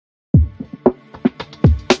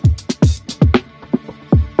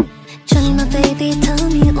baby, tell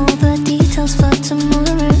me all the details for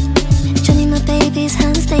tomorrow. Johnny, my baby's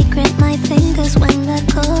hands, they grip my fingers when they're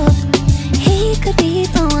cold. He could be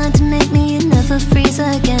the one to make me never freeze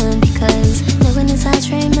again, because no one is as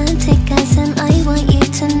romantic as him, I want you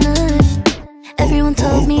to know. Everyone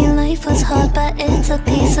told me life was hard, but it's a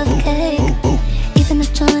piece of cake. Even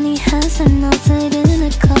if Johnny hasn't melted in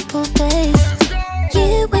a couple days,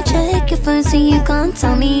 you would check your phone so you can't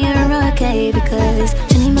tell me you're okay, because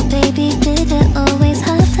Johnny, my baby, did it always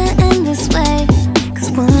have to end this way? Cause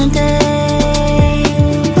one day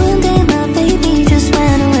my baby just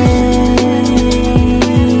went away.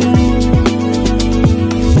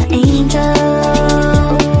 The angel,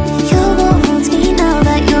 you won't hold me now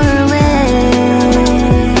that you're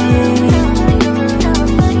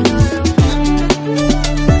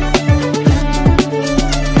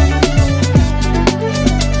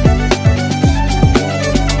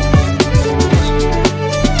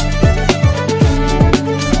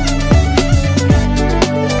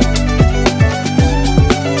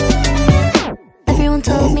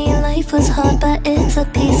was hard, but it's a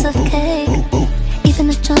piece of cake. Even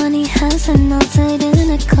if Johnny hasn't melted in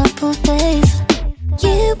a couple days,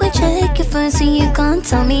 you would check your phone so you can't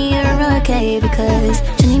tell me you're okay, because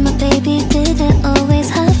Johnny, my baby, did it always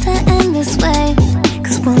have to end this way?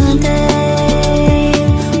 Cause one day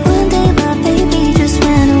my baby just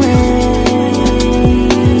went away.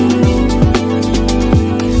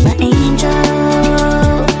 My angel,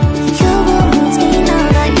 you won't lose me now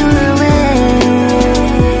that you're away.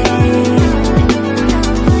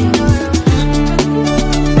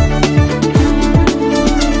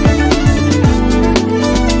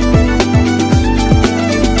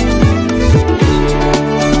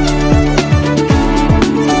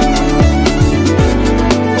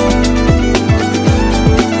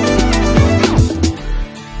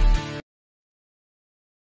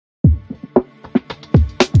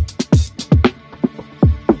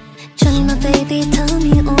 Baby, tell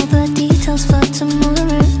me all the details for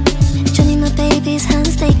tomorrow. Johnny, my baby's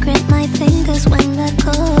hands, they grip my fingers when they're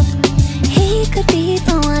cold. He could be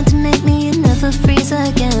the one to make me never freeze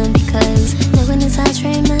again, because no one is as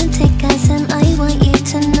romantic as him, I want you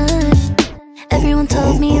to know. Everyone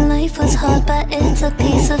told me life was hard, but it's a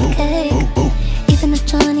piece of cake. Even if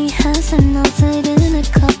Johnny hasn't melted in a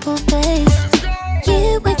couple days,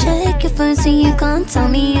 you would check your phone so you can't tell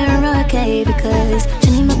me you're okay, because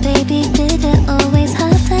Johnny, my baby, did it always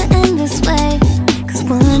have to end this way? Cause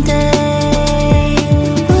one day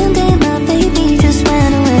my baby just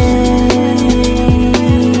went away.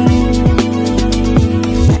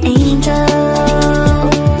 The angel,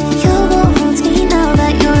 you won't hold me now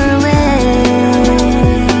that you're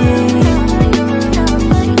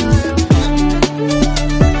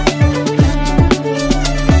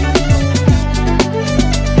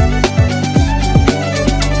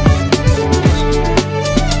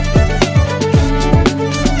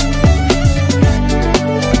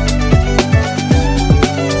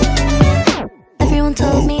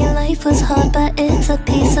was hard, but it's a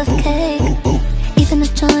piece of cake. Even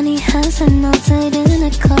if Johnny hasn't melted in a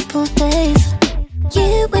couple days,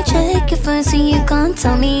 you would check your phone so you can't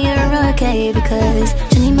tell me you're okay, because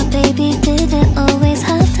Johnny, my baby, did it always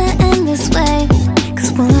have to end this way?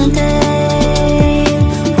 Cause one day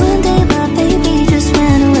my baby just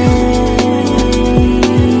went away.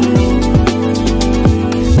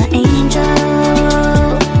 My angel,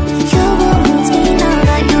 you won't lose me now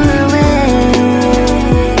that you're away.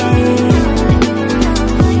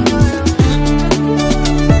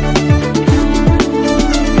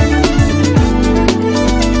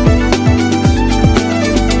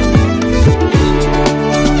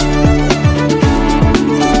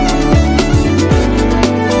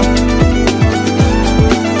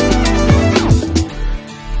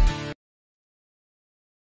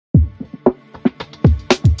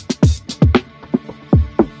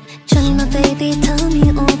 Baby, tell me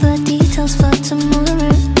all the details for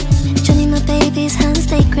tomorrow. Johnny, my baby's hands,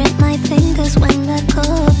 they grip my fingers when they're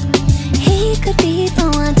cold. He could be the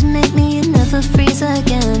one to make me never freeze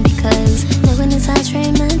again, because no one is as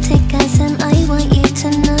romantic as him, I want you to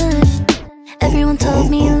know. Everyone told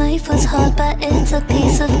me life was hard, but it's a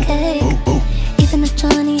piece of cake. Even if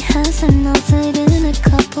Johnny hasn't melted in a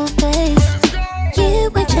couple days, you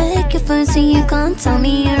would check your phone so you can't tell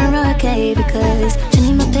me you're okay, because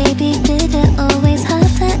Johnny, my baby, did it always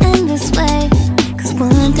have to end this way? Cause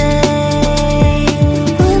one day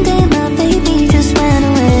my baby just went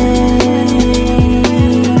away.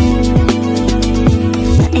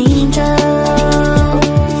 The angel,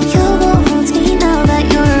 you won't hold me now that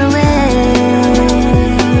you're away.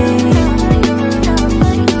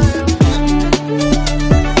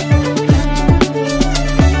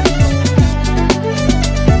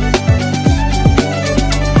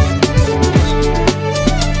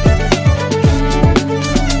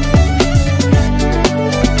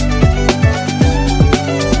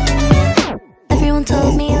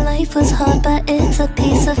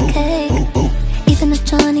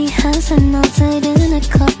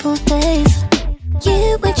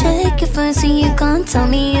 tell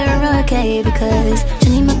me you're okay. Because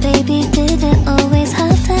Jenny, my baby, didn't always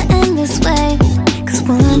have to end this way. Cause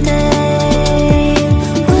one day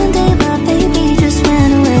my baby just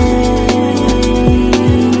ran away.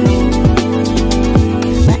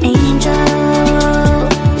 My angel,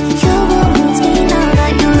 you're what holds me now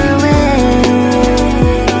that you're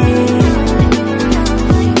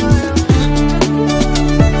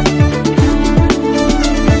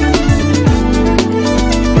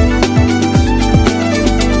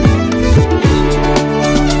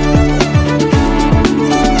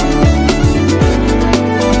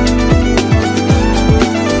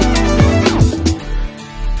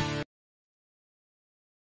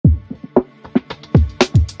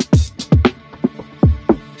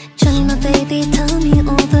Johnny, my baby, tell me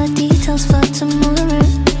all the details for tomorrow.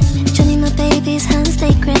 Johnny, my baby's hands,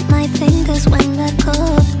 they grip my fingers when they're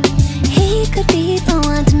cold. He could be the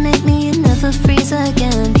one to make me never freeze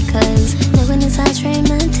again. Because no one is as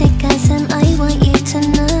romantic as him, I want you to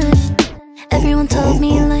know. Everyone told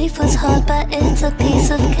me life was hard, but it's a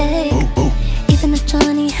piece of cake. Even if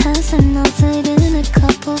Johnny hasn't melted in a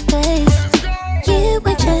couple days, you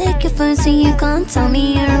would check your phone so you can't tell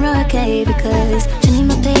me you're okay. Because Jenny,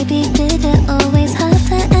 my baby, didn't always have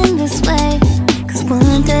to end this way. Cause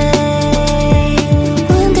one day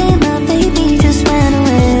my baby just ran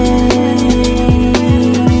away.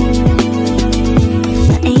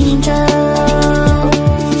 My angel,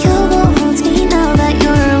 you're what holds me now that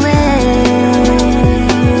you're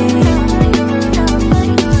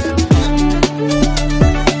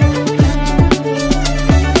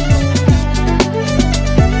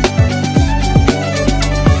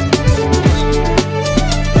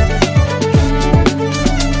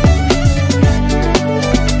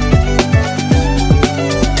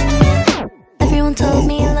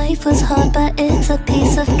was hard, but it's a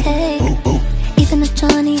piece of cake. Even if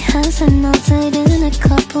Johnny hasn't melted in a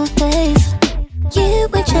couple days, you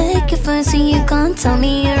would check your phone so you can't tell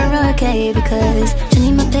me you're okay. Because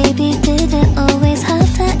Johnny, my baby, didn't always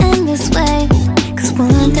have to end this way. Cause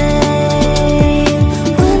one day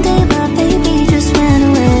my baby just ran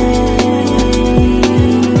away.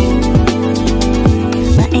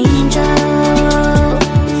 My angel,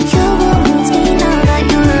 you're what holds me now that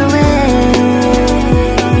you're away.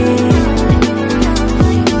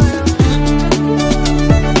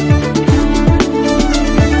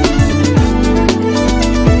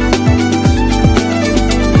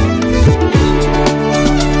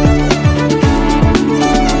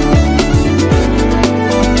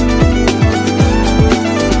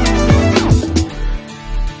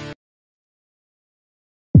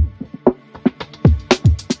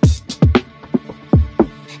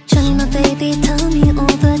 Johnny, my baby, tell me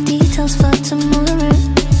all the details for tomorrow.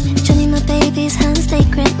 Johnny, my baby's hands, they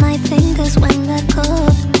grip my fingers when they're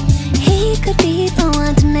cold. He could be the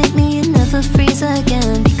one to make me never freeze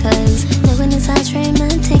again. Because no one is as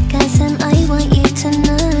romantic as him, I want you to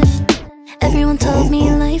know. Everyone told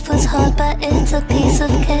me life was hard, but it's a piece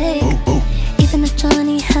of cake. Even if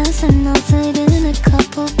Johnny hasn't melted in a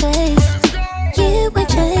couple days, you would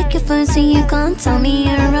check your phone so you can't tell me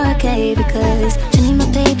you're okay. Because Johnny, my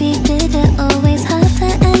baby, didn't always have to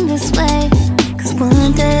end this way. Cause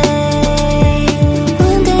one day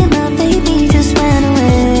my baby just ran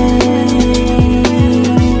away.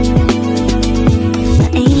 My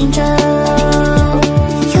angel,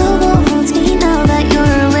 you're what holds me now that you're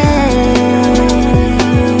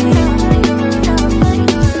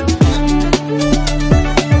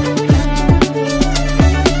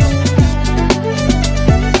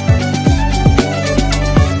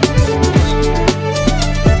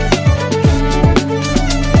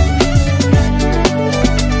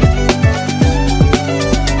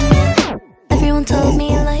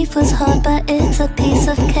was hard, but it's a piece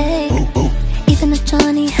of cake. Even if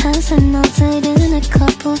Johnny hasn't melted in a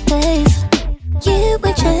couple days, you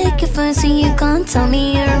would check your phone so you can't tell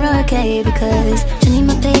me you're okay. Because Johnny,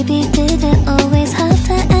 my baby, didn't always have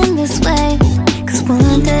to end this way. Cause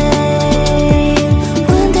one day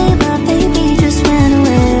my baby just ran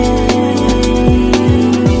away.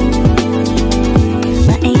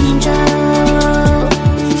 My angel,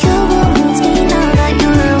 you're what holds me now that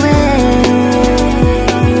you're away.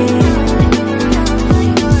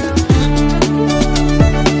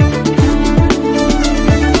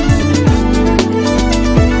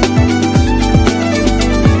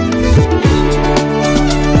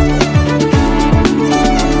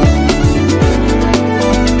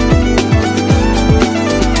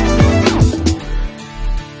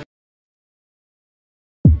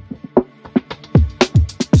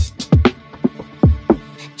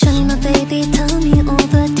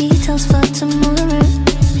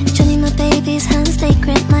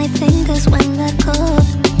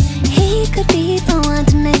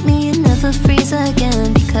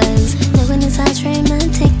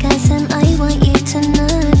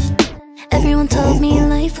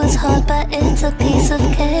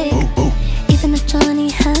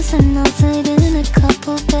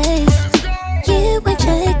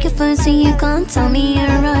 you can't tell me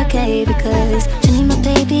you're okay. Because Jenny, my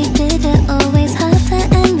baby, did it always have to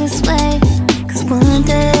end this way? Cause one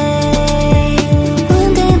day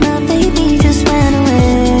my baby just went away.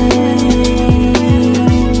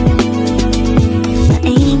 My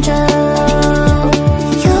angel,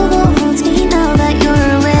 you're what haunts me now that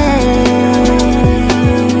you're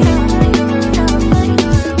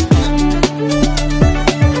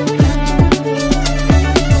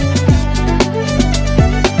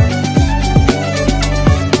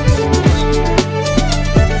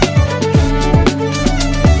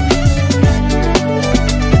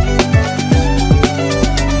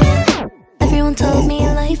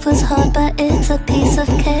was hard, but it's a piece of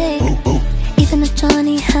cake. Even if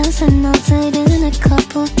Johnny hasn't melted in a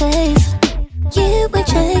couple days, you would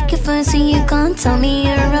check your phone so you can't tell me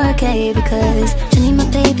you're okay. Because Johnny, my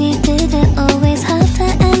baby, did it always have to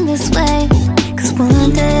end this way? Cause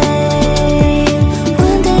one day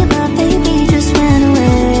my baby just went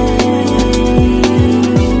away.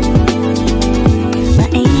 My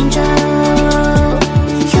angel,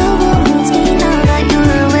 you're what haunts me now that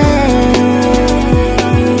you're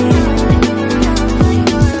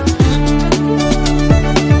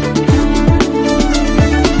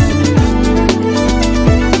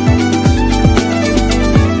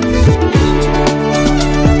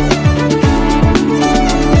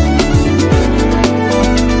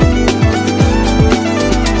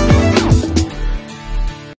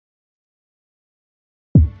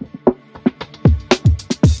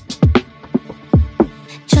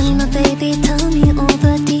baby, tell me all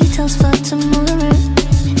the details for tomorrow.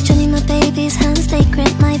 Johnny, my baby's hands, they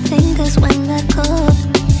grip my fingers when they're cold.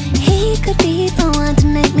 He could be the one to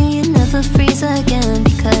make me never freeze again.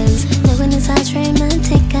 Because no one is as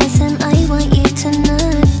romantic as him, I want you to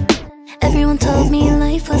know. Everyone told me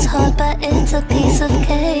life was hard, but it's a piece of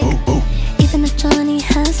cake. Even if Johnny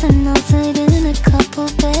hasn't melted in a couple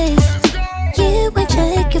days, you would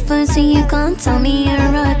check your phone so you can't tell me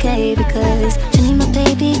you're okay. Because Johnny, my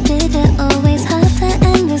baby, did it always have to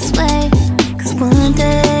end this way? Cause one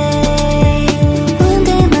day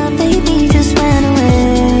my baby just went away.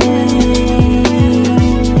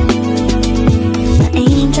 My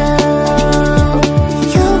angel,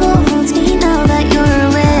 you're what haunts me now that you're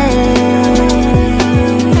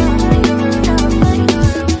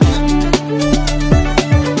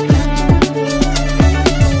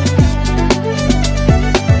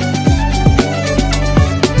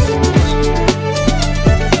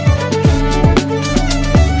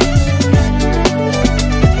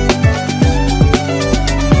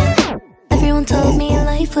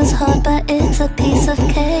was hard, but it's a piece of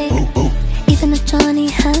cake. Even if Johnny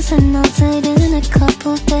hasn't melted in a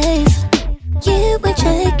couple days, you would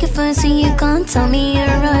check your phone so you can't tell me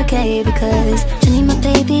you're okay. Because Johnny, my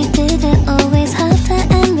baby, did it always have to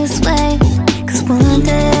end this way? Cause one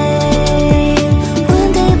day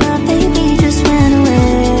my baby just went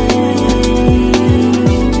away.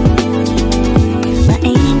 My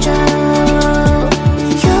angel,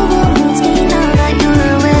 you're what haunts me now that you're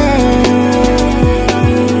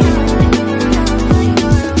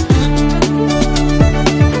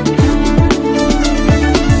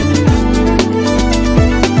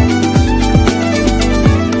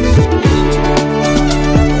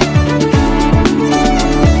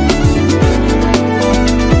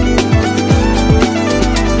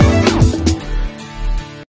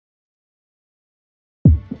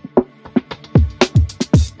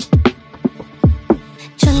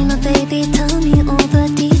baby, tell me all the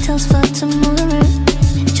details for tomorrow.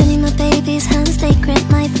 Johnny, my baby's hands, they grip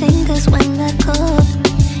my fingers when they're cold.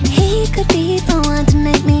 He could be the one to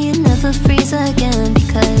make me never freeze again.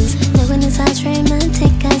 Because no one is as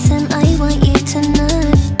romantic as him, I want you to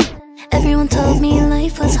know. Everyone told me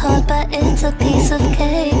life was hard, but it's a piece of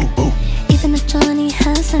cake. Even if Johnny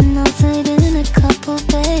hasn't melted in a couple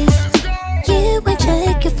days, you would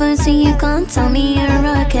check your phone so you can't tell me you're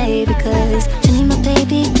okay. Because Johnny, my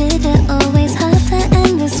baby, did it always have to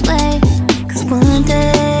end this way? Cause one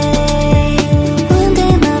day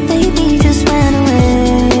my baby just went away.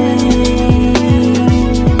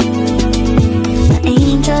 My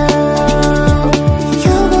angel,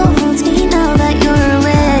 you're what haunts me now that you're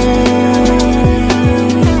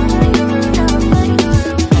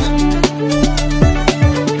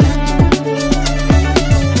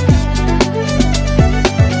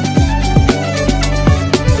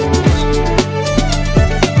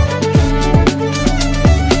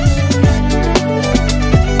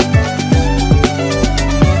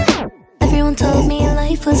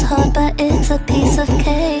was hard, but it's a piece of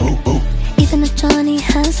cake. Even if Johnny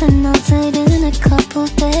hasn't melted in a couple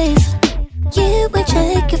days, you would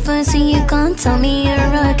check your phone first so you can't tell me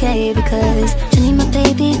you're okay. Because Jenny, my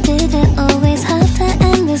baby, didn't always have to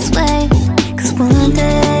end this way. Cause one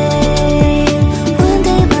day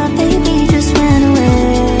my baby just ran away.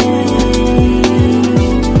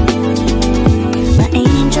 My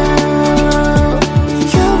angel,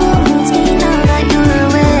 you're what wants me now that you're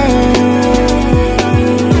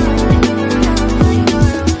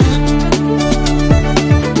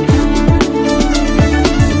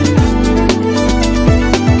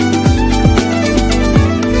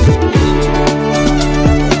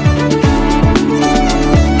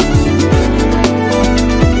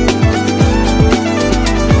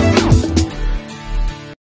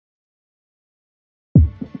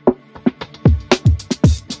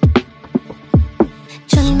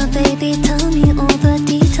Johnny, my baby, tell me all the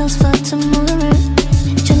details for tomorrow.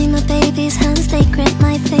 Johnny, my baby's hands, they grip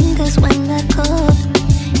my fingers when they're cold.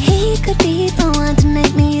 He could be the one to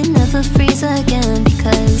make me never freeze again.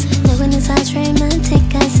 Because no one is as romantic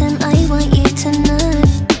as him, I want you to know.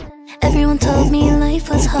 Everyone told me life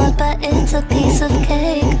was hard, but it's a piece of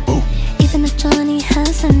cake. Even if Johnny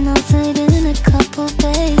hasn't answered in a couple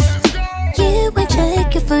days, you will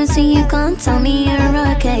check your phone so you can't tell me you're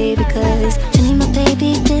okay. Because Jenny, my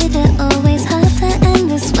baby, didn't always have to end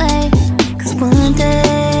this way. Cause one day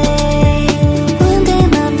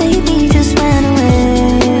my baby just ran away.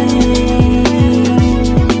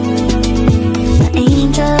 My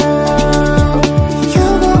angel,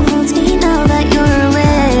 you're what haunts me now that you're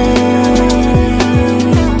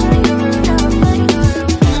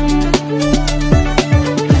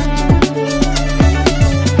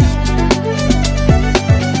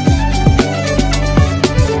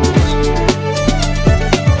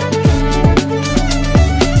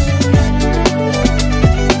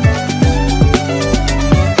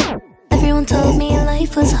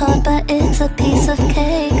was hard, but it's a piece of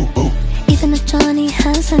cake. Even if Johnny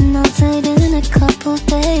hasn't answered in a couple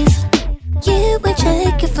days, you will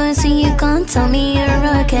check your phone so you can't tell me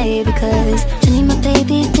you're okay. Because Johnny, my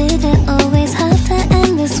baby, didn't always have to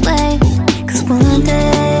end this way. Cause one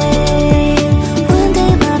day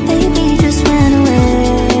my baby just ran away.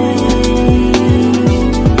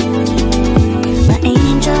 My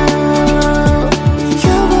angel,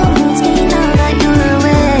 you're what wants me now that you're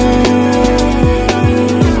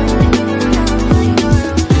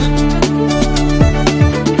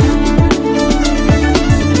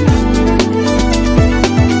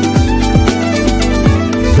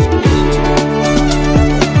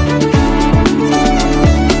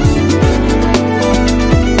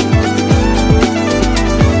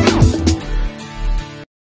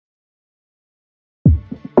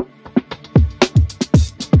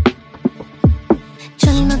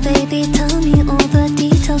Johnny, my baby, tell me all the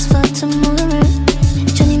details for tomorrow.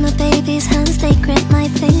 Johnny, my baby's hands, they grip my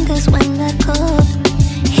fingers when they're cold.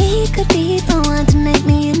 He could be the one to make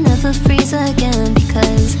me never freeze again.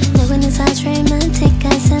 Because no one is as romantic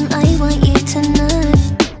as him, I want you to know.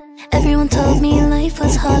 Everyone told me life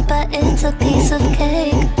was hard, but it's a piece of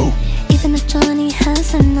cake. Even if Johnny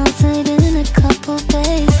hasn't answered in a couple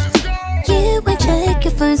days, you will check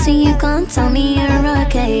your phone so you can't tell me you're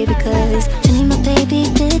okay. Because Jenny, my baby,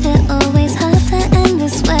 didn't always have to end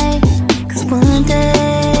this way. Cause one day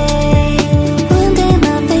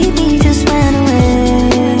my baby just ran away.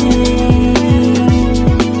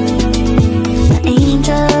 My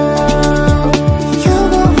angel, you're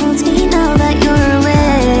what haunts me now that you're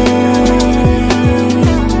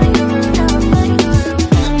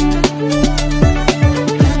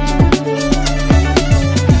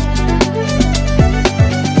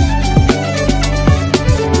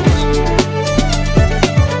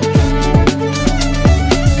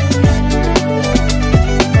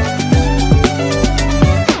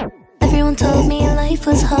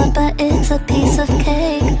was hard, but it's a piece of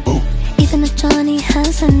cake. Even if Johnny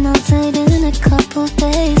hasn't answered in a couple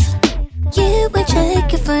days, you will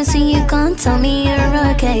check your phone so you can't tell me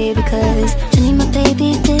you're okay. Because Johnny, my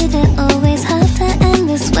baby, didn't always have to end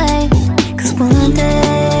this way. Cause one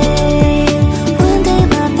day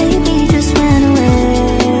my baby just ran away.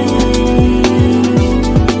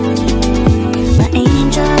 My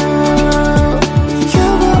angel,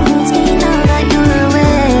 you're what wants me now that you're away.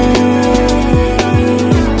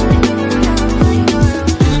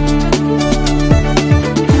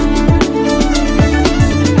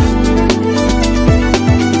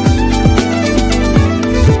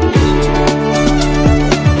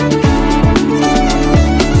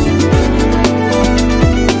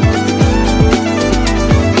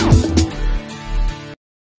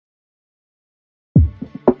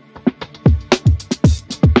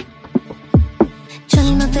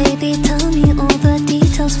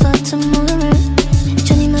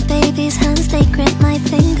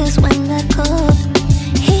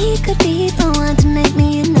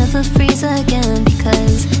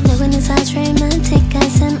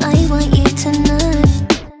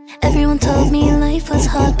 was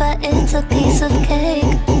hard, but it's a piece of cake.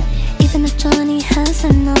 Even if Johnny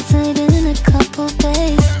hasn't melted in a couple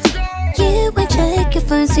days, you would check your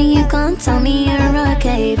phone so you can't tell me you're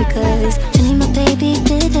okay. Because Johnny, my baby,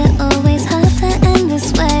 did it always have to end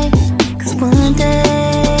this way? Cause one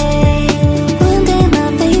day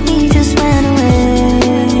my baby just went away.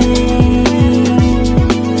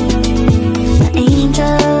 My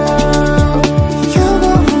angel, you're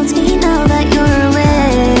what haunts me now that you're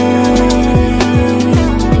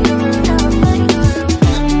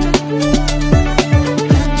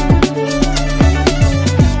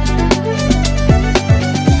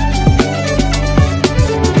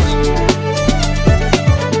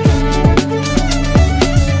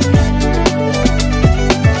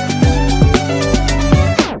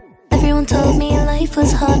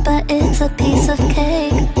was hard, but it's a piece of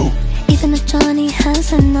cake. Even if Johnny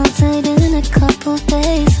hasn't melted in a couple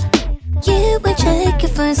days, you would check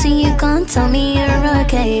your phone so you can't tell me you're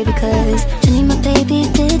okay. Because Johnny, my baby,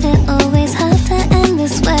 did it always have to end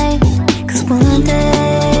this way? Cause one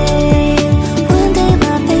day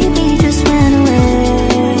my baby just went away.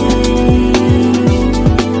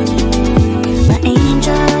 My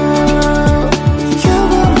angel, you're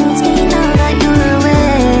what haunts me now that you're away.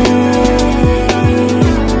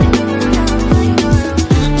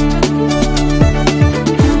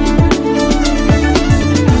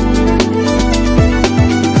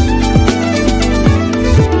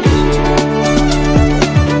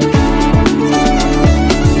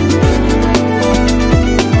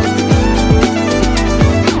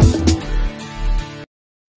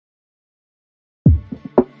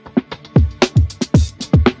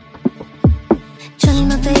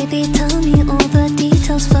 Baby, tell me all the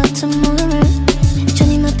details for tomorrow.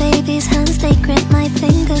 Johnny, my baby's hands, they grip my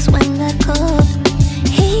fingers when they're cold.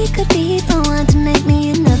 He could be the one to make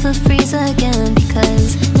me never freeze again.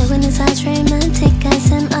 Because no one is as romantic as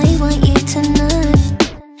him, I want you to know.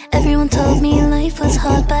 Everyone told me life was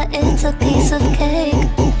hard, but it's a piece of cake.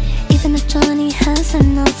 Even if Johnny hasn't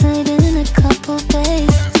melted in a couple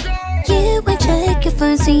days, you would check your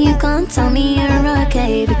phone so you can't tell me you're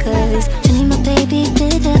okay. Because Johnny, my baby,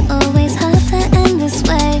 did it always have to end this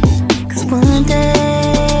way? Cause one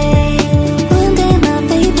day my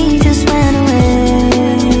baby just went away.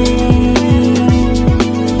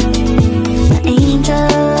 My angel,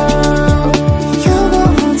 you're what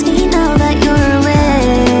haunts me now that you're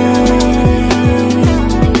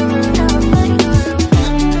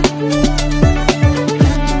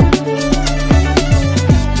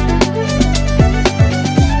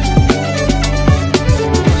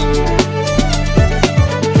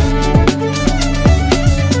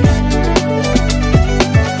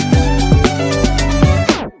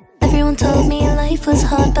was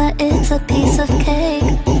hard, but it's a piece of cake.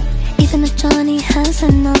 Even if Johnny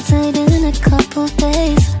hasn't melted in a couple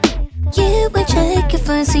days, you would check your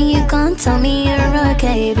phone so you can't tell me you're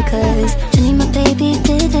okay. Because Johnny, my baby,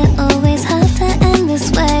 did it always have to end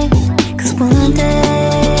this way? Cause one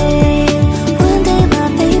day my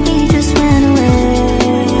baby just went away.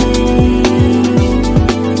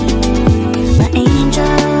 My angel,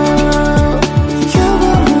 you're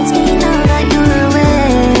what haunts me now that you're away.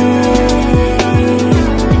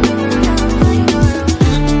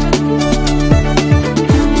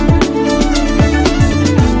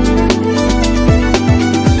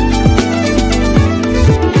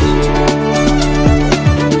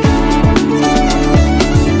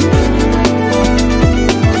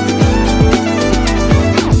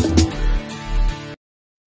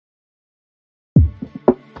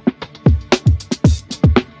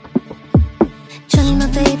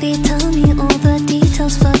 Baby, tell me all the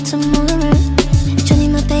details for tomorrow. Johnny,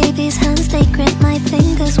 my baby's hands, they grip my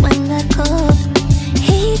fingers when they're cold.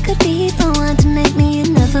 He could be the one to make me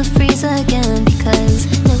never freeze again. Because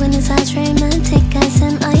no one is as romantic as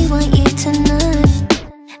him, I want you to know.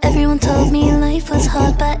 Everyone told me life was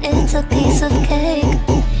hard, but it's a piece of cake.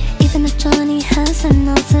 Even if Johnny hasn't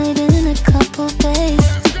melted in a couple days,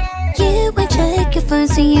 you would check your phone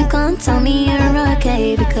so you can't tell me you're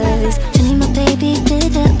okay. Because Johnny, my baby,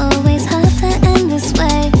 did it always have to end this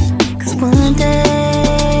way? Cause one day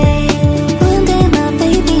my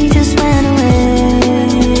baby just went away.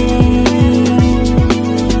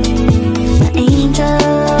 My angel,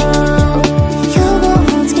 you're what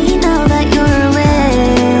haunts me now that you're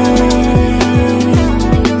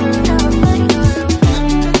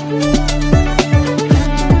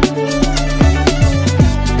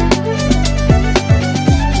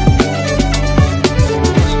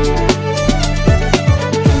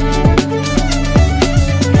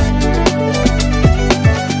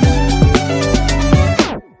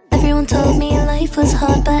was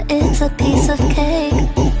hard, but it's a piece of cake.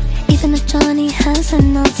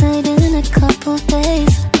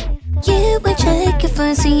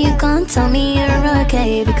 tell me you're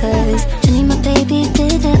okay, because Jenny, my baby,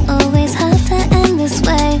 didn't always have to end this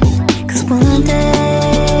way. Cause one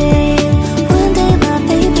day my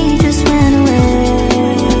baby just ran away.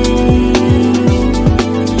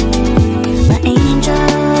 My angel,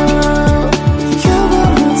 your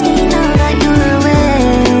world wants me now that you're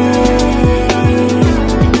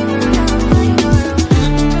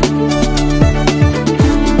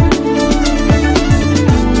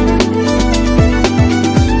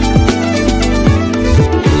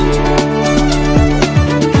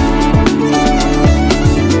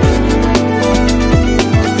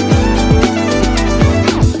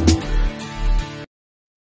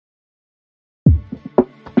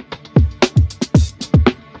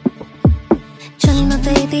Johnny, my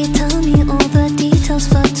baby, tell me all the details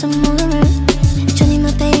for tomorrow. Johnny,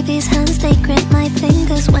 my baby's hands, they grip my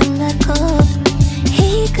fingers when they're cold.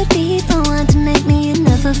 He could be the one to make me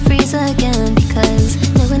never freeze again, because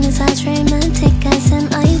no one is as romantic as him,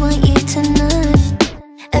 I want you to know.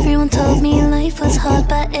 Everyone told me life was hard,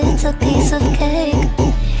 but it's a piece of cake.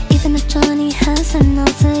 Even if Johnny hasn't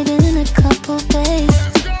melted in a couple days.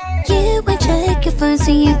 You would check your phone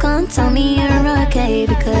so you can't tell me you're okay,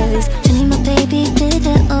 because Jenny, my baby,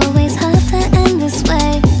 didn't always have to end this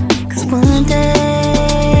way. Cause one day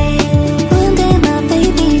my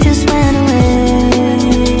baby just ran away.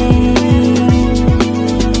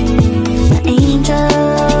 My angel,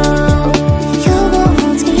 your world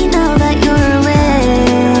wants me now that you're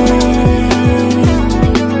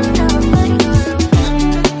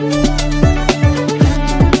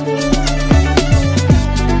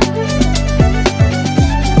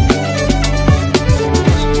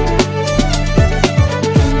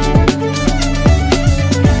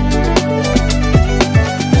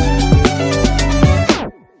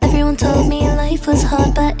told me life was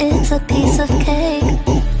hard, but it's a piece of cake.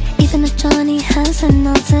 Even if Johnny hasn't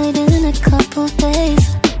melted in a couple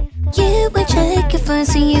days. You would check your phone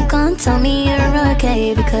so you can't tell me you're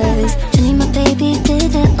okay, because Johnny, my baby,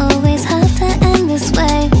 didn't always have to end this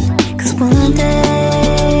way. Cause one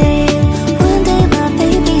day my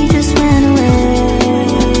baby just ran away.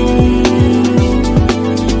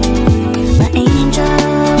 My angel,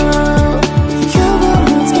 your world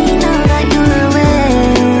wants me now that you're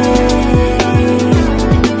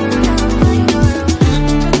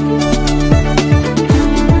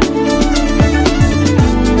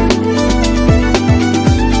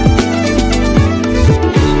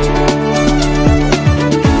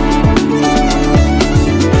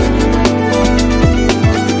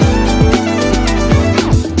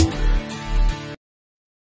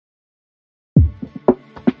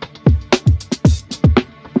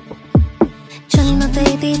Johnny, my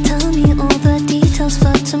baby, tell me all the details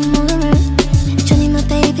for tomorrow. Johnny, my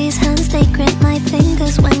baby's hands, they grip my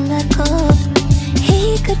fingers when they're cold.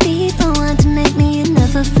 He could be the one to make me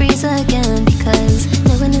never freeze again, because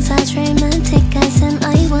no one is as romantic as him,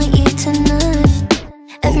 I want you to know.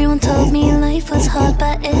 Everyone told me life was hard,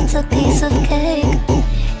 but it's a piece of cake.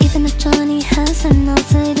 Even if Johnny hasn't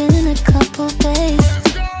melted in a couple days.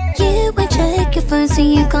 You would check your phone so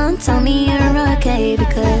you can't tell me you're okay,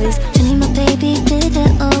 because Jenny, my baby,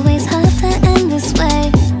 didn't always have to end this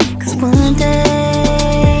way. Cause one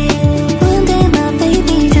day my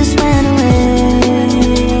baby just ran away.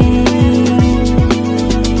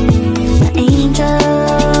 My angel,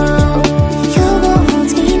 your world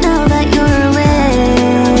wants me now that you're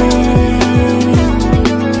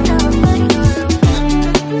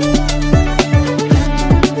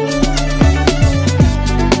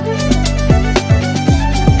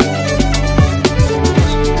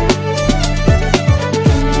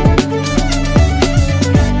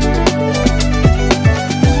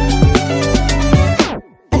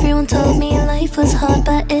told me life was hard,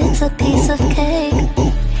 but it's a piece of cake.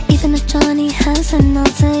 Even if Johnny hasn't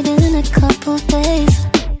melted in a couple days.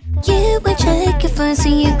 You would check your phone so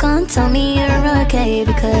you can't tell me you're okay,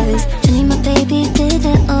 because Johnny, my baby,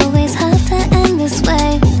 didn't always have to end this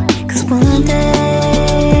way. Cause one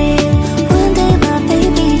day my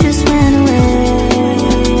baby just ran away.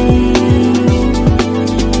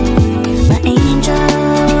 My angel,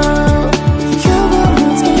 your world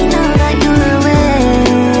wants me now that you're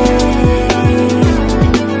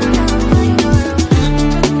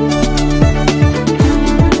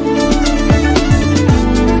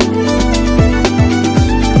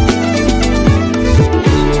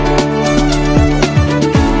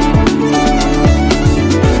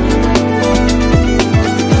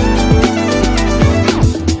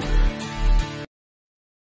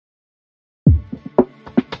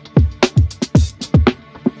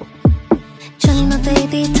Johnny, my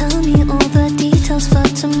baby, tell me all the details for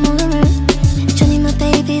tomorrow. Johnny, my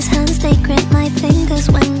baby's hands, they grip my fingers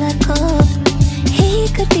when they're cold. He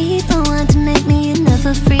could be the one to make me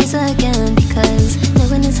never freeze again, because no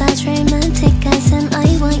one is as romantic as him,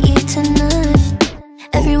 I want you to know.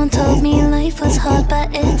 Everyone told me life was hard, but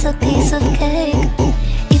it's a piece of cake.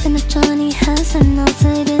 Even if Johnny hasn't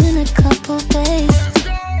answered in a couple days,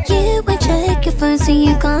 you will check your phone so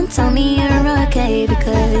you can't tell me you're okay,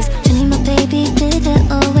 because Johnny, my baby, did it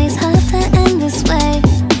always have to end this way?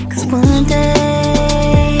 Cause one day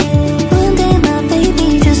my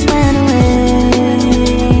baby just went away.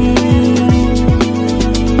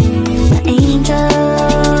 My angel,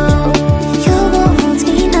 you won't hold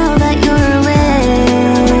me now that you're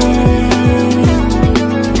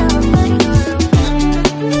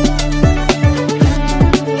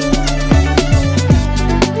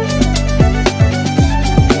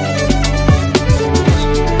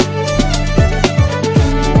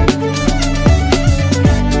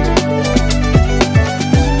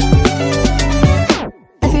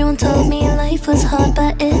was hard,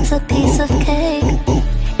 but it's a piece of cake.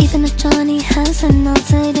 Even if Johnny hasn't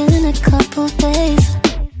answered in a couple days,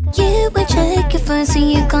 you will check your phone so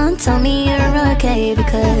you can't tell me you're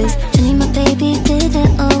okay, because Johnny, my baby, did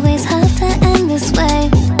it always have to end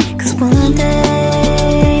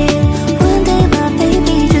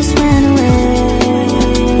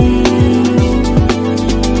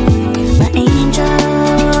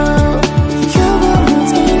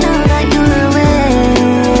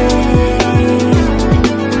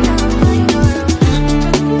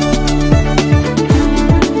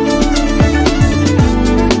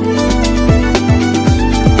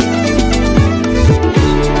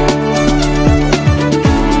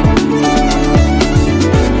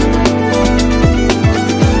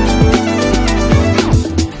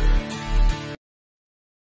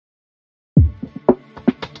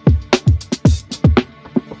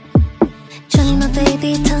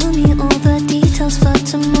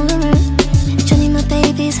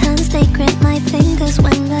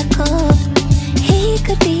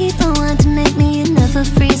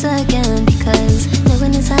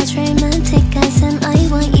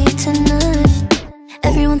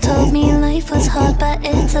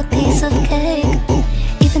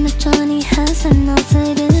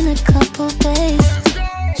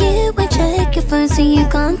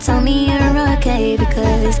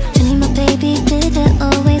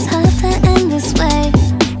this way?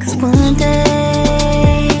 Cause one day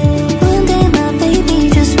my baby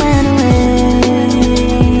just went away.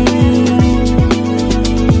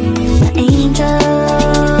 My angel,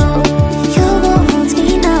 you won't hold me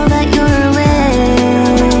now that you're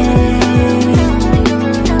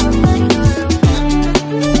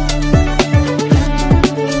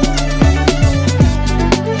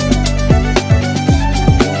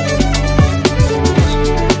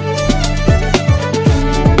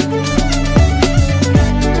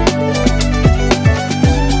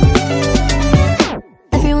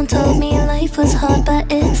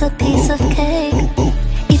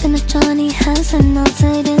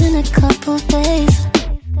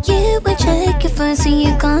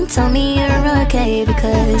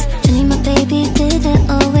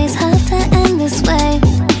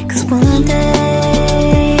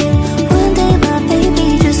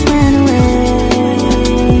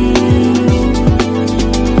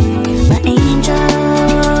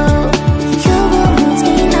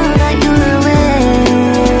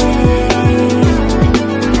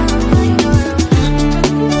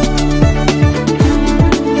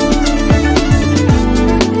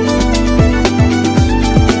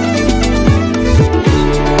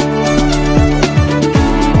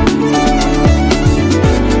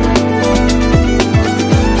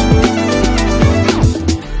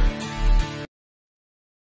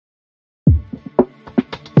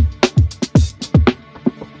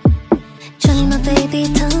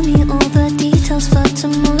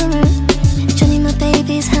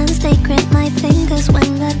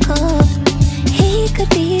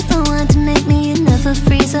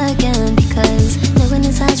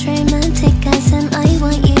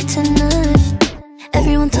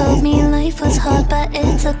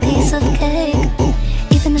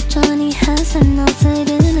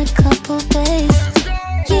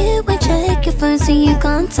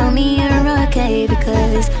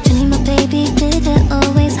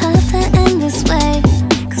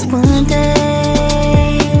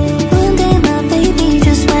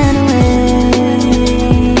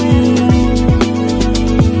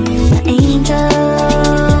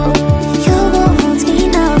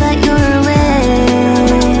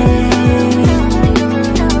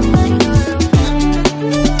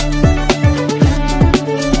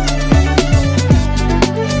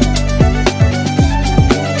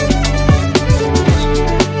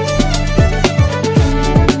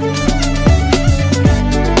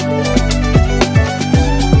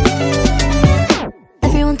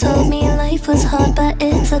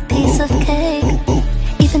it's a piece of cake.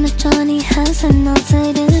 Even if Johnny hasn't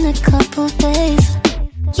answered in a couple days,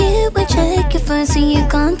 you would check your phone so you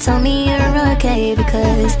can't tell me you're okay.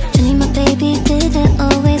 Because Johnny, my baby, didn't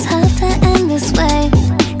always have to end this way.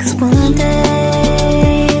 Cause one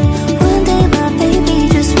day my baby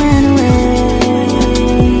just ran away.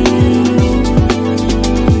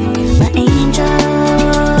 My angel,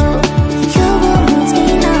 your world wants me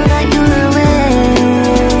now that you're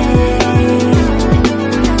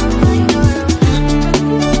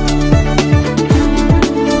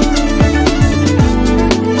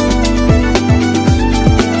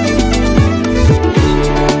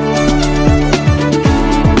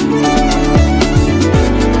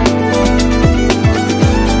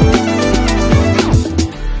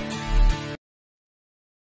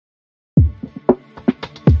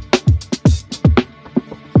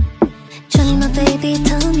Johnny, my baby,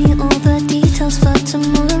 tell me all the details for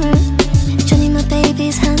tomorrow. Johnny, my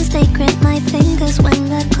baby's hands, they grip my fingers when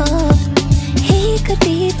they're cold. He could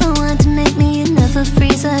be the one to make me never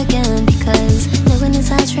freeze again. Because no one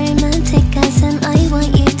is as romantic as him, I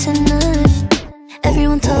want you to know.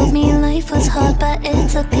 Everyone told me life was hard, but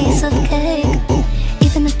it's a piece of cake.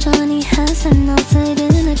 Even if Johnny hasn't answered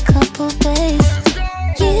in a couple days,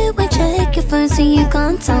 you would check your phone so you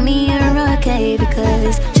can't tell me you're okay.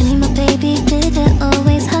 Because Johnny, my baby, didn't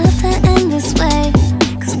always have to end this way.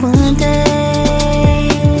 Cause one day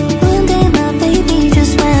my baby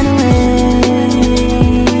just ran away.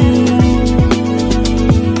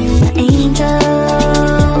 My angel,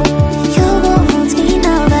 your world wants me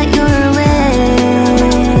now that you're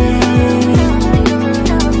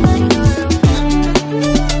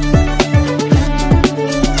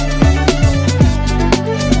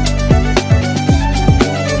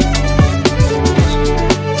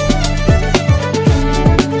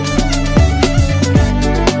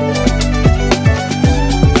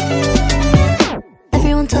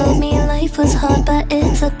was hard, but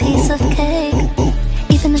it's a piece of cake.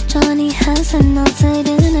 Even if Johnny hasn't answered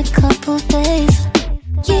in a couple days,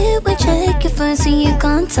 you would check your phone so you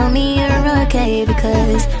can't tell me you're okay.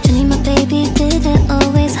 Because Johnny, my baby, didn't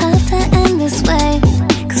always have to end this way.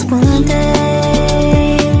 Cause one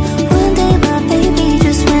day my baby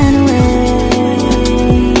just ran away.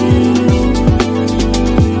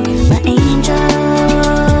 My angel,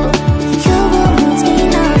 your world wants me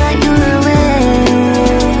now that you're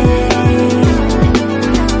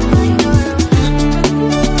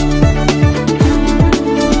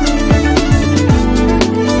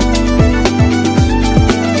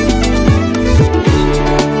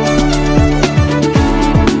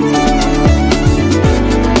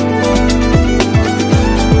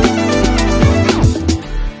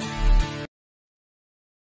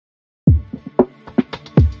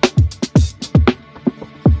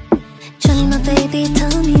Johnny, my baby,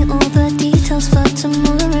 tell me all the details for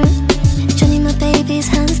tomorrow. Johnny, my baby's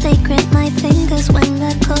hands, they grip my fingers when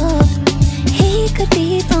they're cold. He could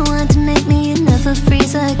be the one to make me never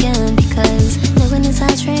freeze again. Because no one is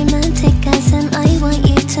as romantic as him, I want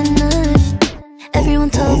you to know. Everyone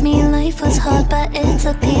told me life was hard, but it's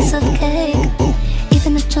a piece of cake.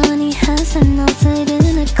 Even if Johnny hasn't answered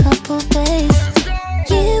in a couple days,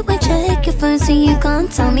 you would check your phone so you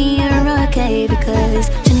can't tell me you're okay. Because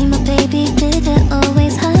Johnny, my baby, didn't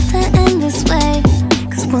always have to end this way.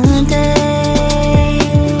 Cause one day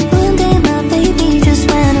my baby just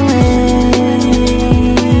ran away.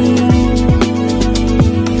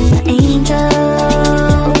 My angel,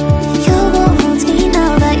 your world wants me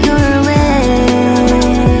now that you're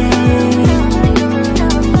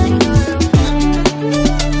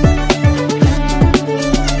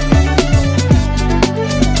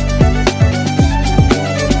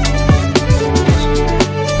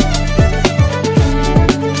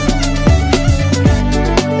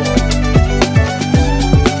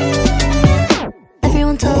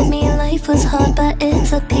was hard, but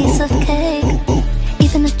it's a piece of cake.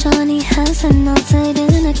 Even if Johnny hasn't answered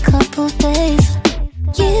in a couple days,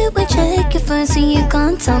 you would check your phone so you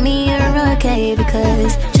can't tell me you're okay.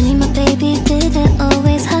 Because Johnny, my baby, didn't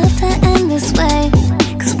always have to end this way.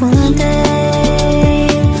 Cause one day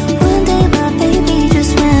my baby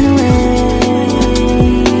just ran away.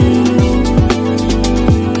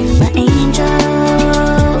 My angel,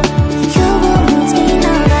 your world wants me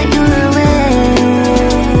now that you're away.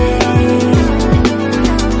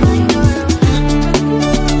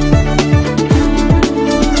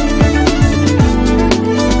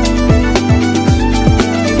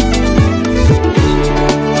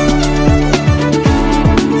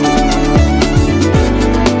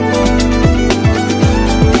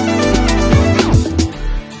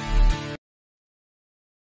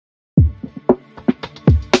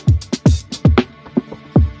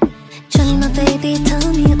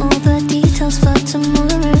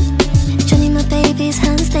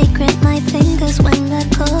 we're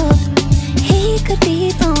cold. He could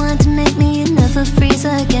be the one to make me never freeze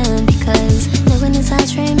again, because no one is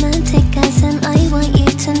as romantic as him. I want you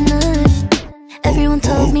to know. Everyone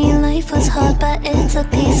told me life was hard, but it's a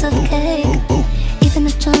piece of cake. Even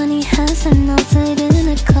if Johnny hasn't answered in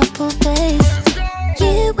a couple days,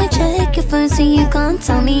 you will check your phone so you can't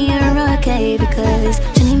tell me you're okay, because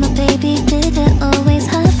Johnny, my baby, did it always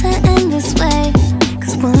have to end this way?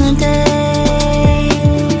 Cause one day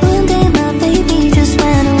my baby just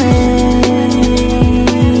went away.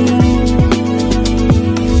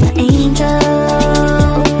 My angel,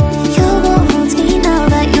 you won't hold me now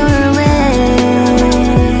that you're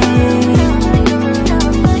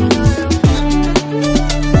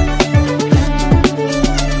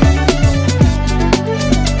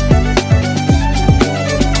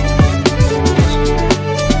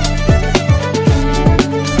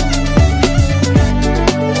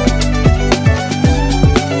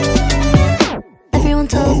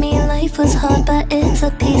was hard, but it's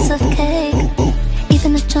a piece of cake.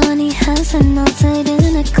 Even if Johnny hasn't answered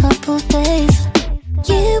in a couple days,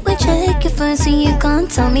 you will check your phone so you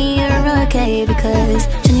can't tell me you're okay, because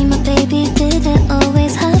Johnny, my baby, did it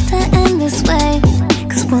always have to end this way?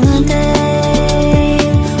 Cause one day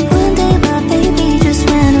my baby just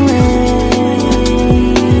went away.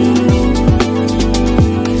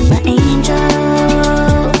 My angel,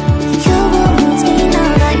 you won't hold me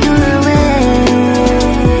now that you're away.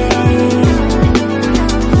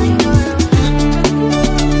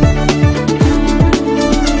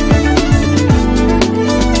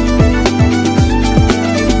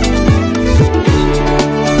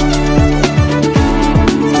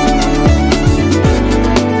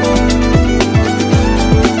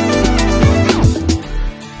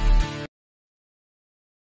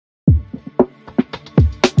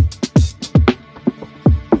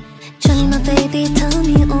 Baby, tell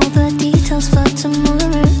me all the details for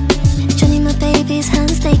tomorrow. Johnny, my baby's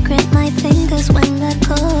hands, they grip my fingers when they're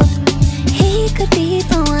cold. He could be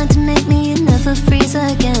the one to make me never freeze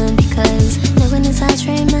again, because no one is as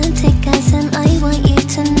romantic as him. I want you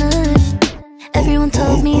to know. Everyone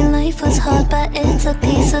told me life was hard, but it's a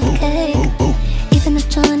piece of cake. Even if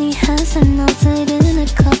Johnny hasn't answered in a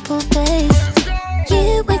couple days,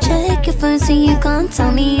 you will check your phone so you can't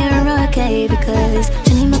tell me you're okay, because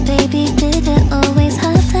Johnny, my baby, did it always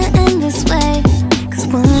have to end this way? Cause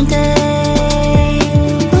one day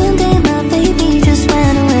my baby just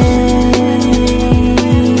went away.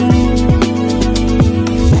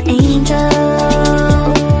 My angel,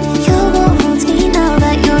 you won't hold me now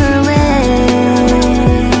that you're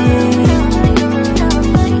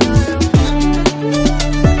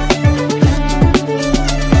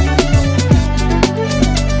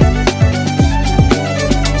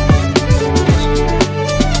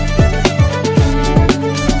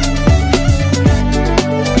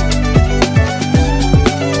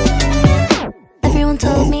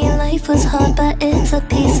was hard, but it's a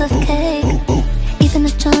piece of cake. Even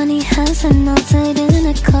if Johnny hasn't answered in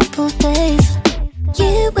a couple days,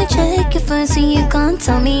 you will check your phone so you can't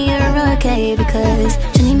tell me you're okay, because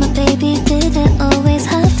Johnny, my baby, did it always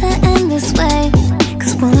have to end this way?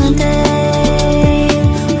 Cause one day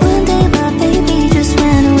my baby just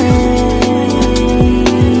went away.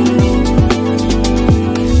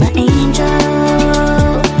 My angel,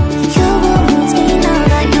 you won't hold me now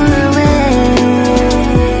that you're away.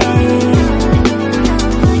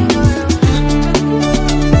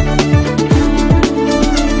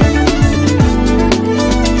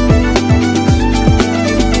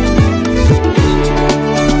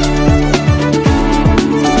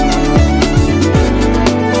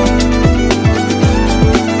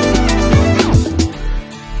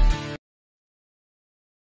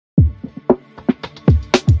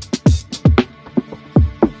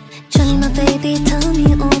 Baby, tell me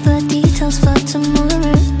all the details for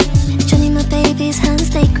tomorrow. Johnny, my baby's hands,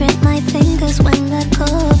 they grip my fingers when they're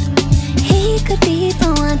cold. He could be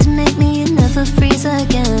the one to make me never freeze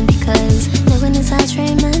again, because no one is as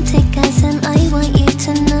romantic as him. I want you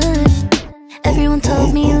to know. Everyone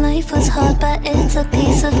told me life was hard, but it's a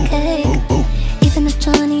piece of cake. Even if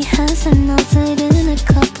Johnny hasn't answered in a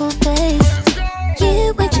couple days,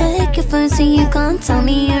 you will check your phone so you can't tell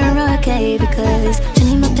me you're okay, because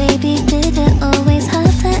Johnny, my baby, did it always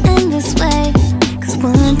have to end this way? Cause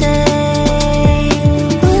one day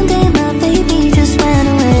my baby just went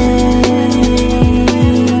away.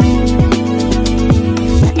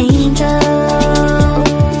 My angel,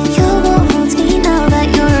 you won't hold me now that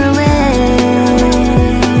you're away.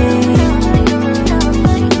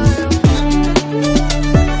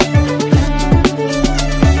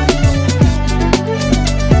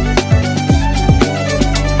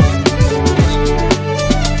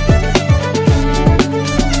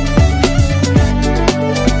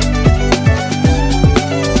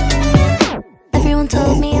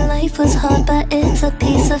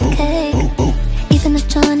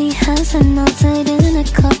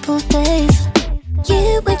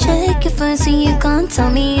 check your phone so you can't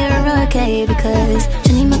tell me you're okay. Because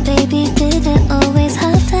Jenny, my baby, didn't always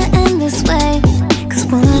have to end this way. Cause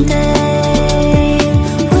one day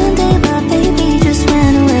my baby just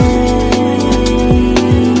ran away.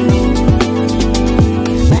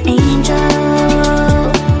 My angel,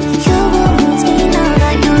 you won't me now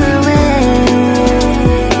that you're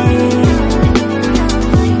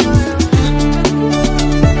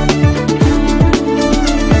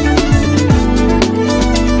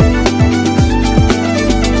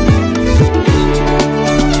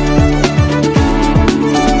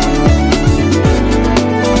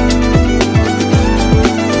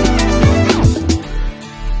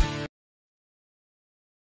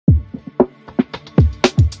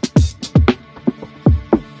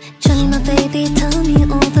Johnny, my baby, tell me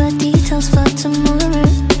all the details for tomorrow.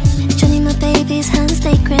 Johnny, my baby's hands,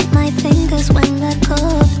 they grip my fingers when they're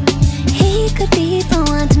cold. He could be the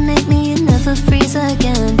one to make me never freeze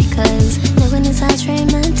again. Because no one is as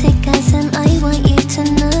romantic as him, I want you to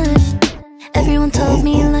know. Everyone told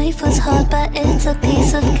me life was hard, but it's a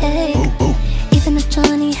piece of cake. Even if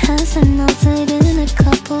Johnny hasn't answered in a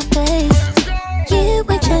couple days, you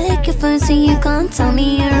would check your phone so you can't tell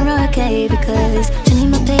me you're okay. Because Jenny,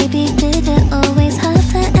 my baby, didn't always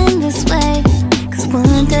have to end this way. Cause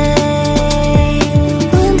one day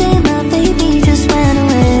my baby just ran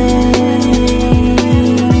away.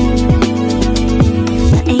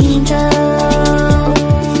 My angel,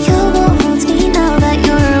 you won't hold me now that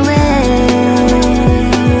you're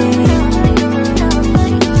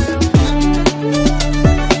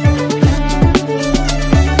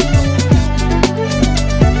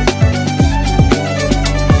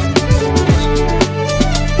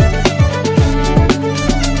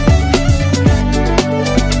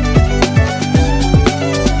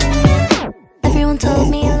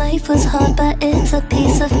was hard, but it's a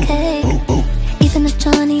piece of cake. Even if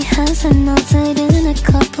Johnny hasn't answered in a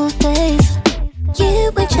couple days,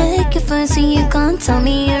 you would check your phone so you can't tell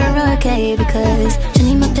me you're okay. Because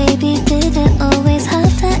Johnny, my baby, didn't always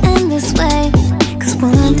have to end this way. Cause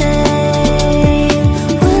one day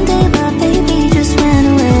my baby just ran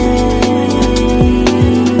away.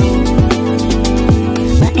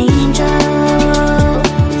 My angel,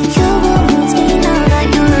 you won't hold me now that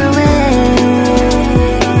you're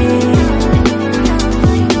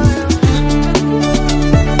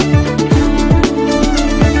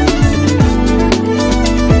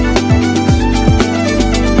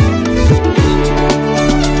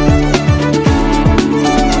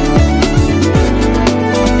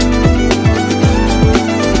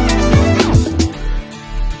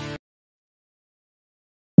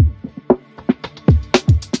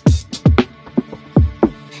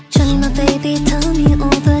Johnny, my baby, tell me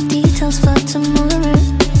all the details for tomorrow.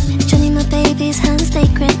 Johnny, my baby's hands, they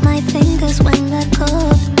grip my fingers when they're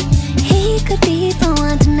cold. He could be the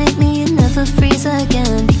one to make me never freeze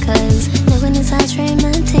again. Because no one is as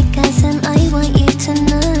romantic as him, I want you to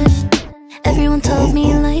know. Everyone told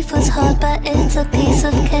me life was hard, but it's a piece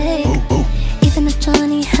of cake. Even if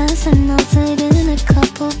Johnny hasn't answered in a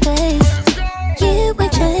couple days, you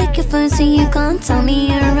would check your phone so you can't tell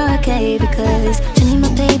me you're okay. Because Jenny, my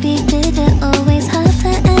baby, didn't always have to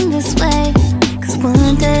end this way. Cause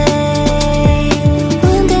one day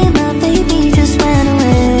my baby just ran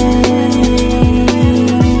away.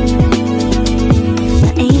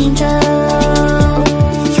 My angel,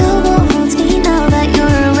 you won't hold me now that you're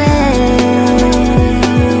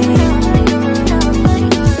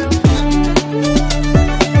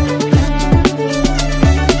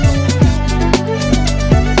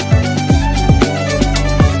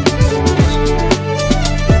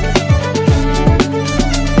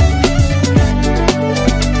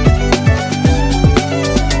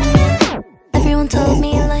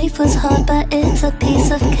was hard, but it's a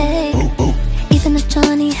piece of cake. Even if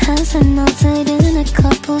Johnny hasn't answered in a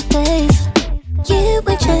couple days, you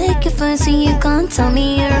would check your phone so you can't tell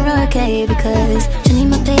me you're okay. Because Johnny,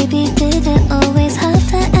 my baby, didn't always have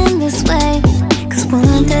to end this way. Cause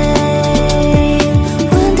one day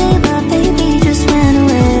my baby just ran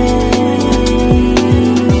away.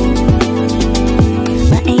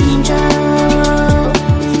 My angel,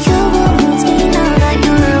 you won't hold me now that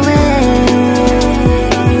you're away.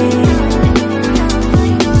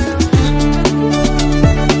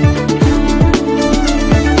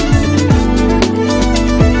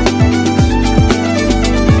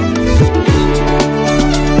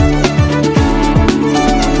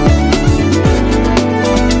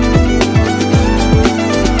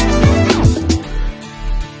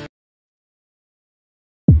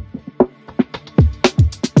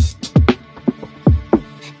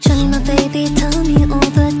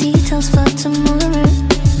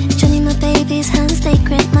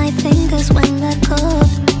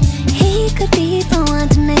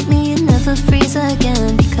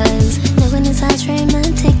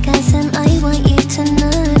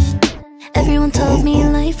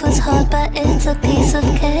 life was hard, but it's a piece of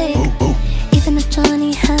cake. Even if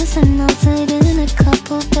Johnny hasn't melted in a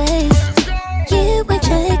couple days. You would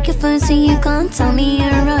check your phone so you can't tell me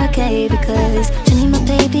you're okay. Because Johnny, my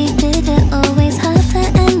baby, did it always have to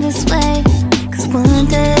end this way? Cause one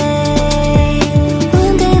day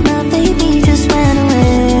my baby just went away.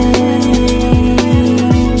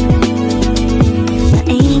 My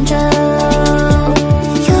angel,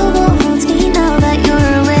 you won't hold me now that you're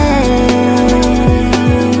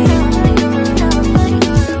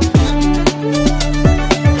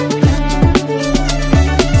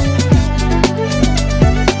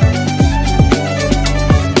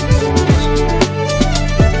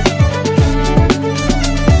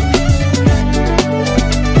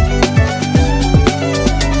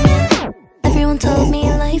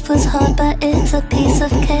was hard, but it's a piece of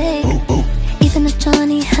cake. Even if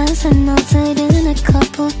Johnny hasn't melted in a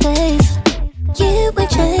couple days. You would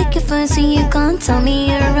check your phone so you can't tell me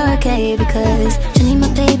you're okay. Because Johnny, my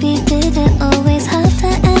baby, did it always have to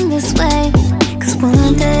end this way? Cause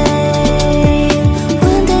one day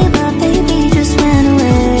my baby just went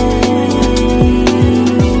away.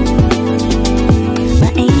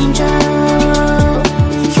 My angel,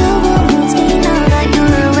 you won't hold me now that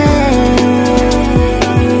you're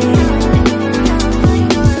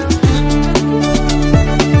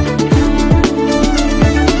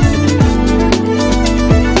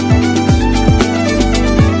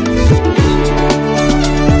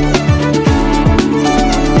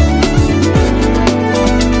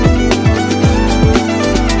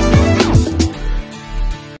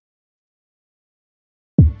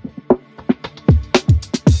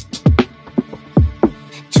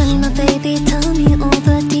baby, tell me all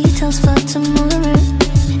the details for tomorrow.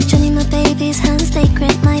 Johnny, my baby's hands, they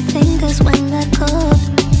grip my fingers when they're cold.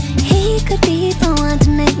 He could be the one to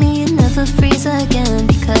make me never freeze again.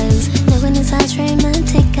 Because no one is as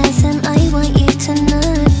romantic as him, I want you to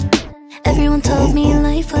know. Everyone told me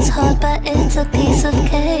life was hard, but it's a piece of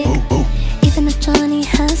cake. Even if Johnny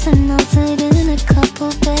hasn't melted in a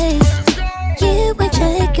couple days. You would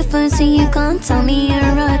check your phone so you can't tell me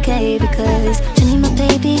you're okay. Because Johnny, my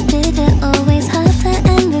baby, did it always have to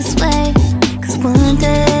end this way? Cause one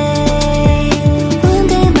day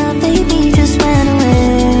my baby just went away.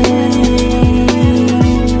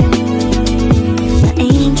 My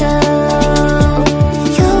angel,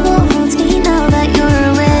 you won't hold me now that you're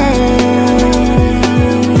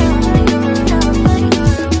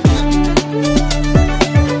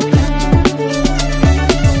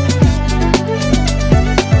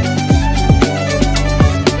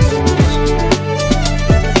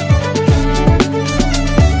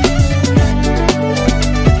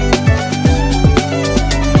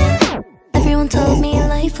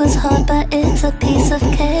was hard, but it's a piece of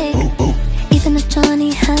cake. Even if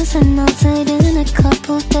Johnny hasn't melted in a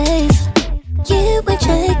couple days. You would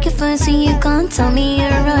check your phone so you can't tell me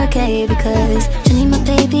you're okay. Because Johnny, my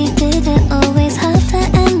baby, did it always have to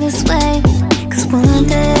end this way? Cause one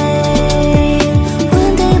day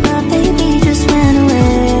my baby just went away.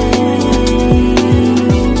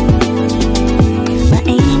 My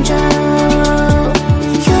angel,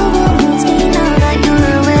 you won't hold me now that you're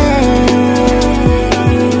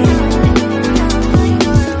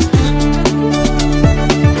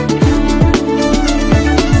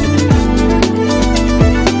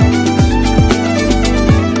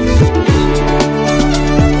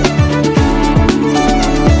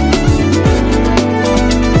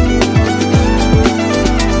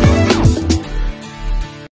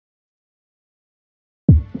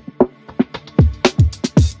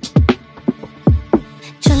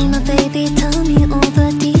baby, tell me all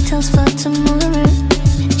the details for tomorrow.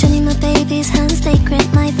 Johnny, my baby's hands, they grip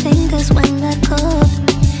my fingers when they're cold.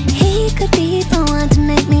 He could be the one to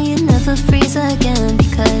make me never freeze again.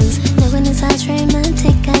 Because no one is as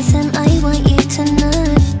romantic as him, I want you to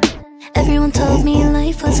know. Everyone told me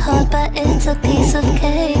life was hard, but it's a piece of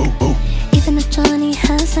cake. Even if Johnny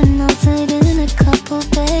hasn't melted in a couple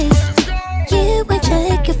days. You would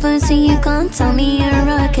check your phone so you can't tell me you're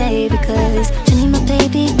okay. Because Johnny, my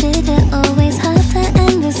baby, did it always have to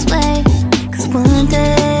end this way? Cause one day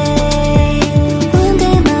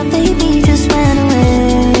my baby just went away.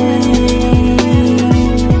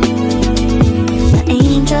 My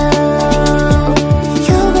angel,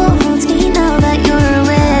 you won't hold me now that you're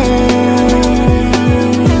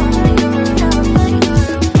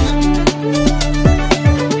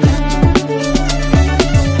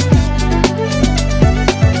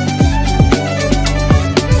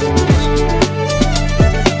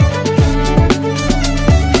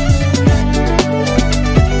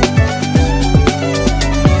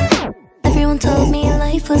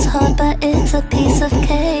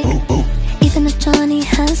Johnny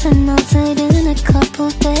hasn't answered in a couple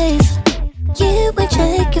days. You would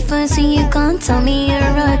check your phone so you can't tell me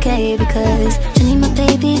you're okay. Because Johnny, my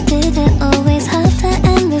baby, didn't always have to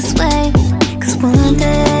end this way. Cause one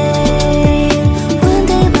day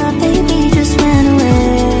my baby just ran away.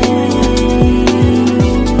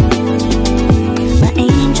 My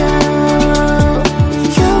angel,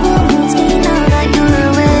 your world wants me now that you're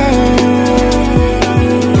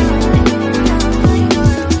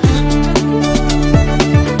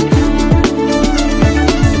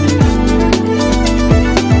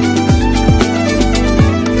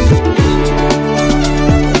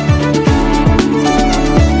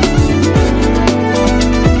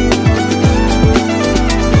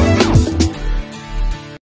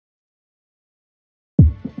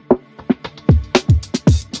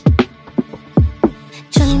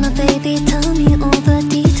baby, tell me all the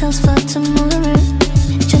details for tomorrow.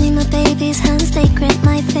 Johnny, my baby's hands, they grip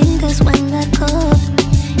my fingers when they're cold.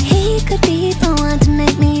 He could be the one to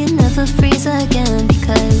make me never freeze again.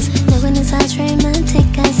 Because no one is as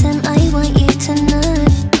romantic as him, I want you to know.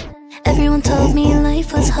 Everyone told me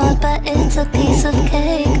life was hard, but it's a piece of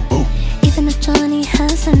cake. Even if Johnny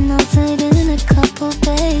hasn't answered in a couple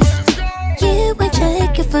days. You would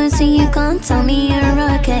check your phone so you can't tell me you're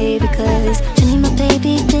okay. Because Johnny, my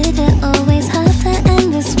baby, didn't always have to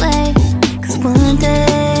end this way. Cause one day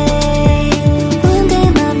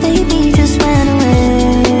my baby just ran away.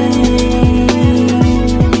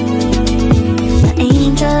 My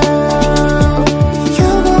angel,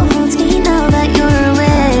 your world haunts me now that you're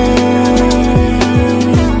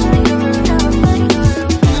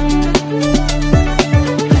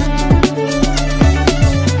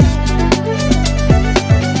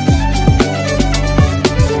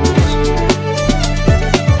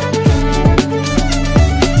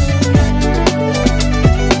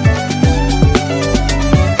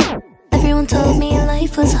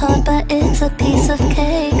was hard, but it's a piece of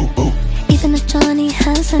cake. Even if Johnny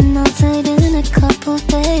hasn't answered in a couple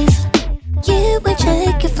days. You would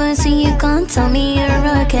check your phone so you can't tell me you're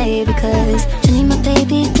okay. Because Johnny, my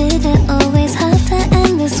baby, didn't always have to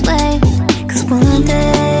end this way. Cause one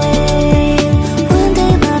day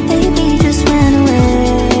my baby just ran away.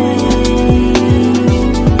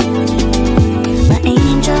 My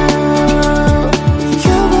angel,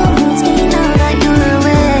 your world wants me now that you're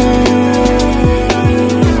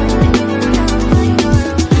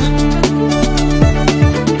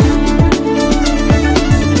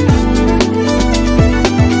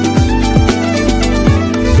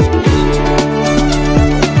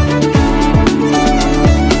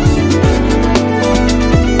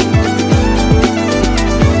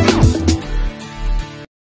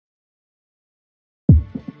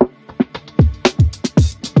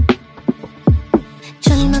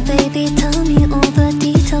baby, tell me all the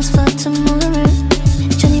details for tomorrow.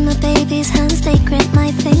 Johnny, my baby's hands, they grip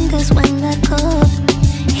my fingers when they're cold.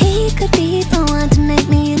 He could be the one to make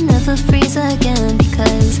me never freeze again.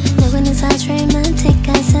 Because no one is as romantic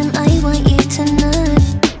as him, I want you to know.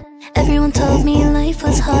 Everyone told me life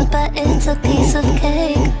was hard, but it's a piece of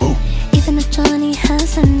cake. Even if Johnny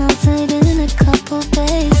hasn't answered in a couple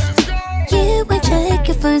days. You would check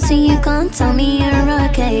your phone so you can't tell me you're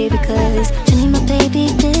okay. Because Johnny, my baby,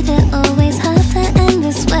 didn't always have to end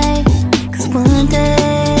this way. Cause one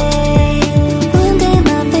day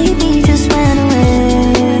my baby just ran away.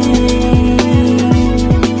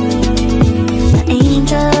 My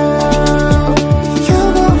angel, your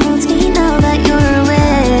world haunts me now that you're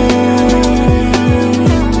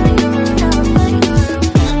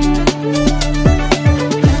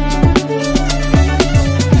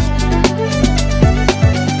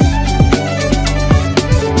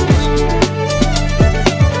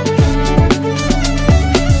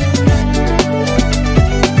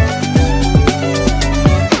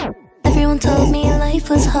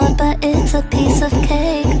was hard, but it's a piece of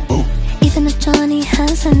cake. Even if Johnny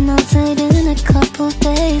hasn't answered in a couple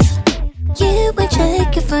days. You would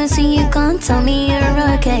check your phone so you can't tell me you're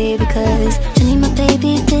okay. Because Johnny, my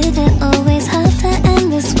baby, didn't always have to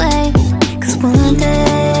end this way. Cause one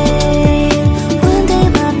day